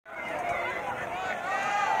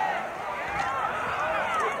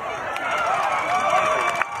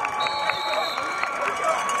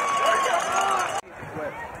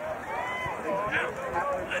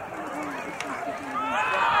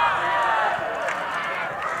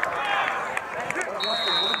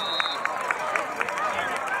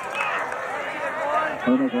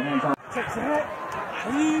Onaker hands off. Check that.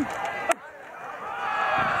 Leave.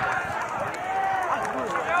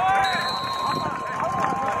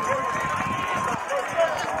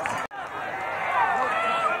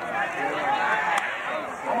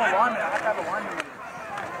 I'm a lineman. I have to have a lineman.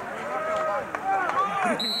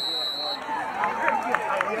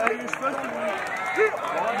 Yeah, you're supposed to be.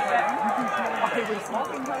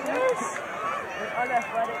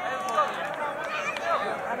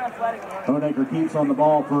 Onaker keeps on the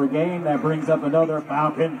ball for a gain. That brings up another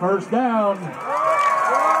Falcon first down. Okay,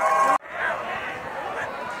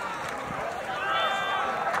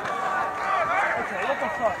 what the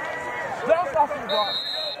fuck? Bounce off the block.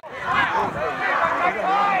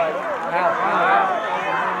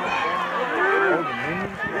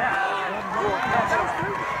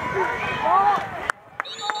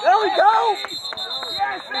 There we go!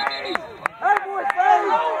 Yes, hey! Hey, boy, hey!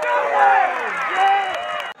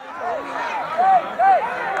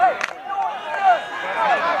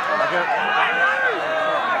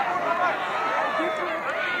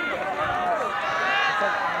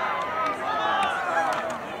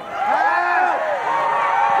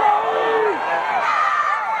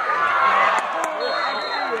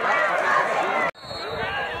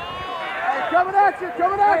 Coming at you,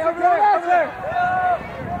 coming at you, coming at you!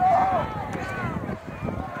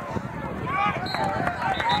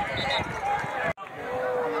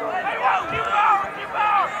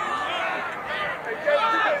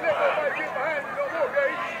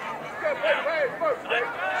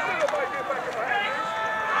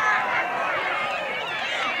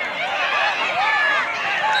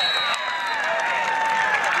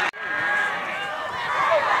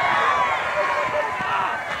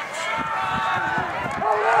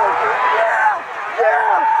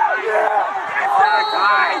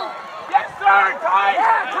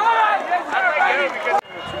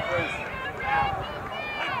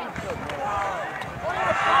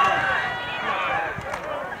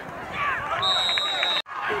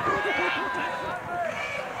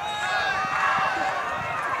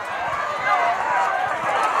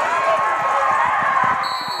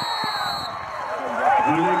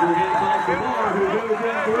 Onaker hands off the ball, who goes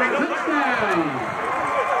in for a touchdown.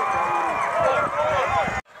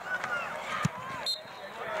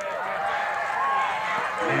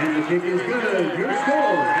 And the kick is good. Your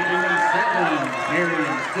score, Abingdon 7,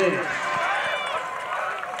 Marion 6.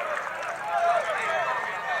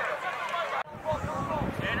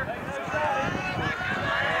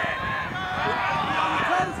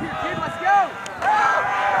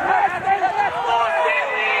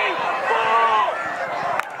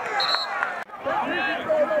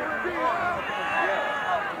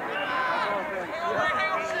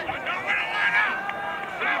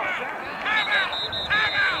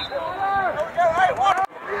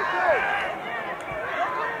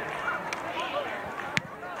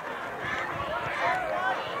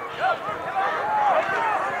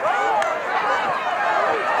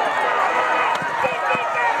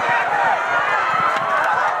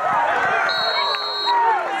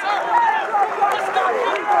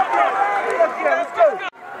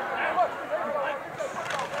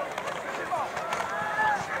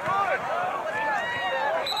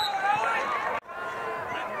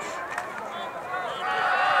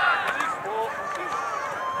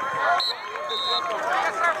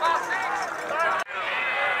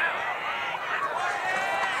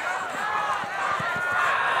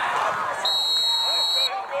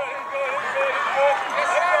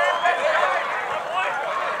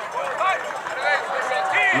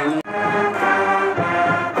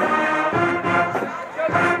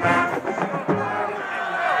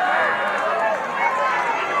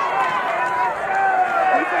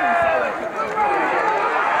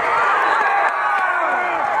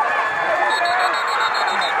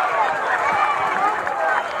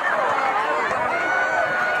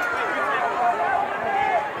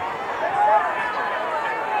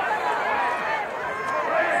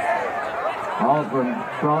 Osborne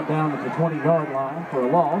brought down at the 20-yard line for a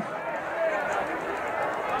loss.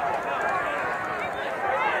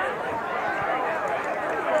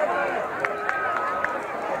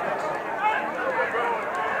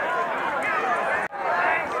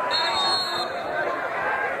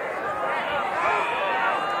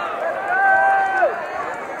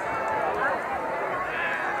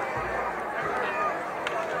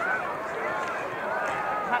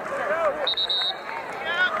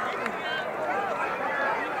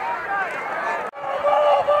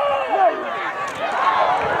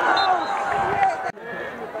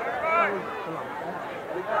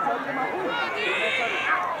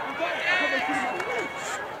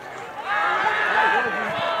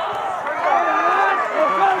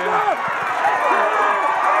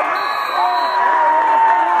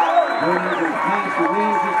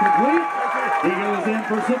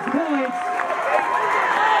 for 6 points.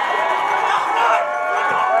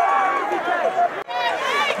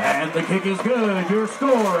 And the kick is good. Your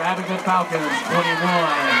score, Abingdon Falcons 21,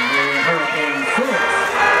 Marion Hurricanes 6.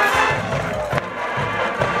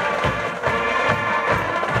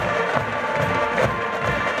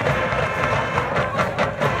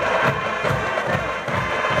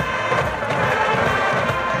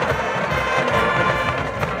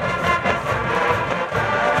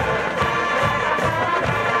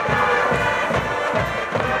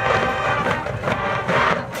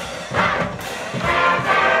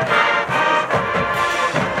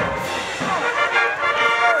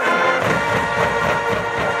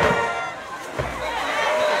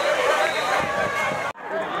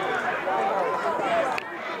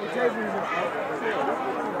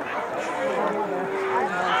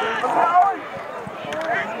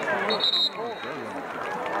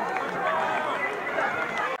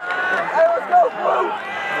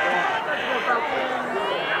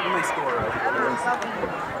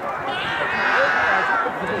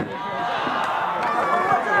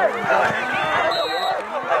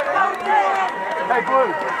 Hey,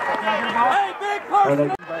 Blue. Hey, big person.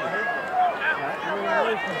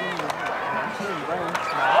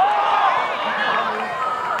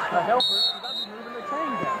 The helper, because I'm moving the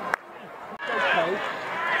chain down. Okay.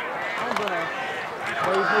 I'm going to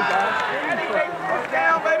raise the guy. Look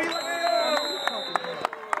down, baby. Look down.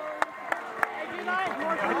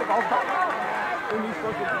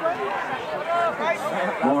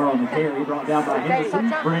 More on the carry, brought down by Henderson,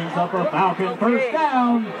 brings up a Falcon first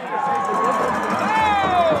down.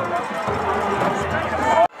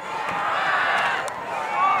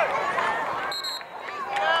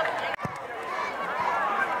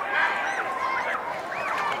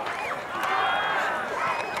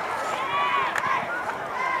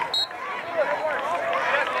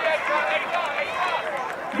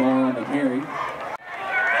 More on the carry.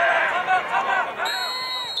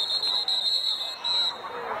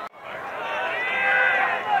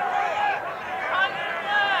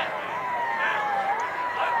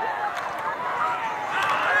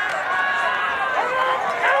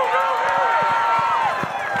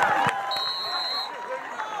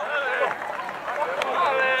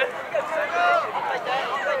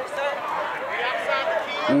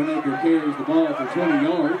 Onaker carries the ball for 20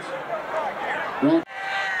 yards.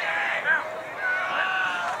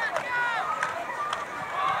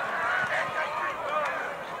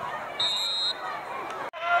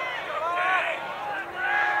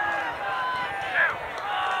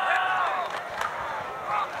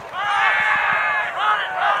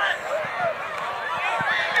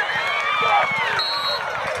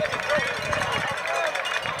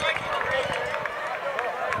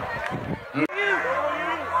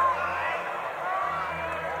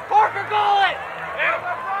 Parker, goal it!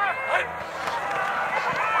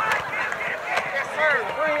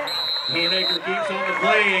 Onaker keeps on the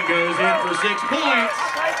play and goes in for 6 points.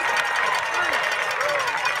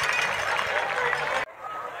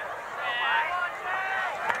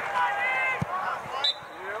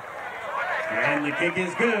 And the kick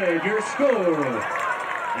is good. Your score,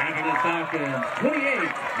 Abingdon Falcons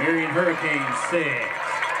 28, Marion Hurricanes 6.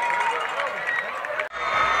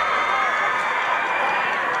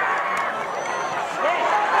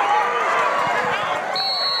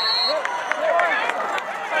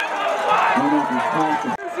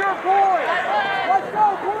 Who's your boy? Let's go,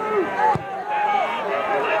 Blue!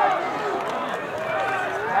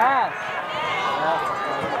 Pass.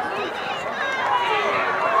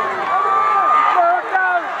 Third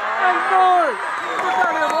down and more. Put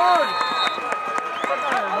down him hard.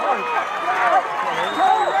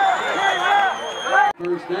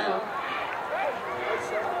 First down.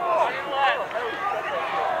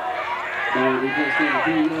 Ball replaced on the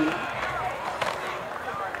 2-yard.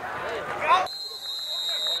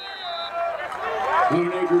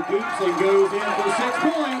 Onaker keeps and goes in for 6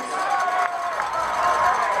 points.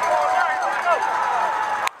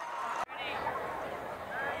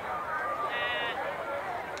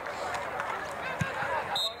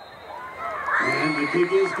 And the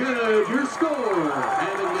kick is good. Your score,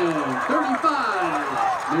 Abingdon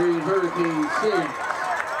 35, Marion Hurricanes 6.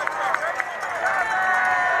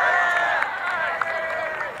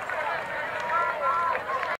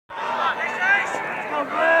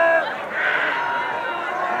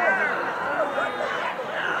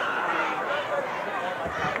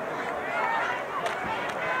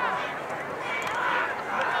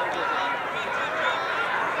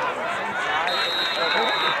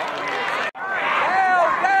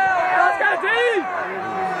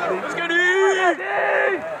 Let's go, D!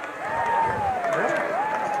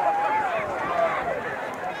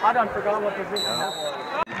 I done forgot what position that was.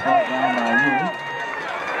 Caught down by you.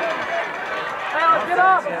 Hey, let's get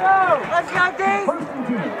up! Let's go! Let's go, D! First and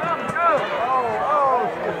 10. Go!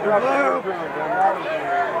 Let's go, Blue!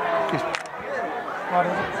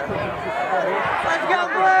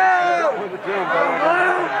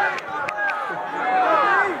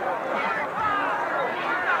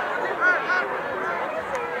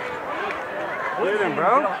 Lead him,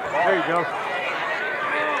 bro. There you go.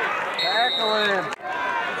 Tackle him.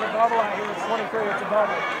 It's a bubble out here. It's 23. It's a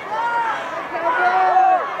bubble.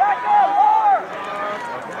 Back up, Lord!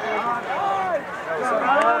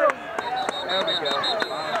 There we go.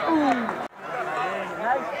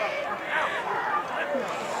 Nice.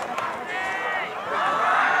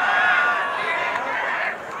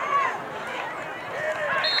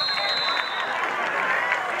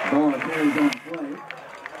 Ball carries on the play.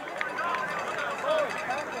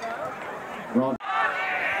 Draw.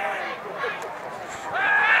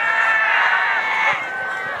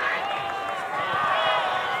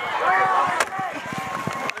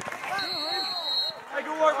 Hey,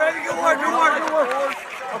 good work, baby. Good work, good work, good work.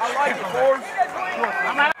 I like it, boys.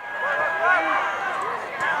 I'm out.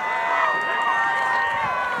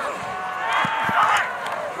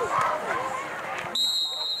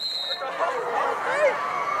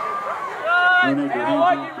 Donate your hands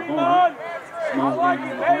off the ball. Small game on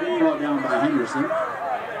the play. Brought down by Henderson.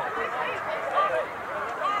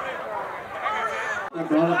 That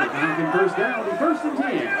brought up a Falcon first down. It'll be first and 10.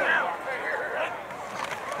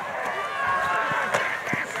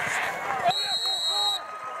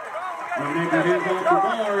 Donate your hands off the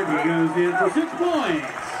board. He goes in for 6 points.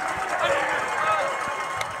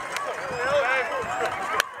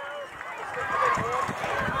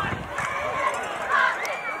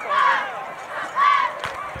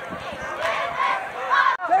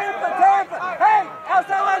 Tampa! Hey!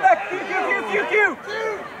 Outside linebacker! Q!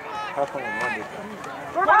 Tough on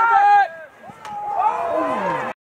Monday.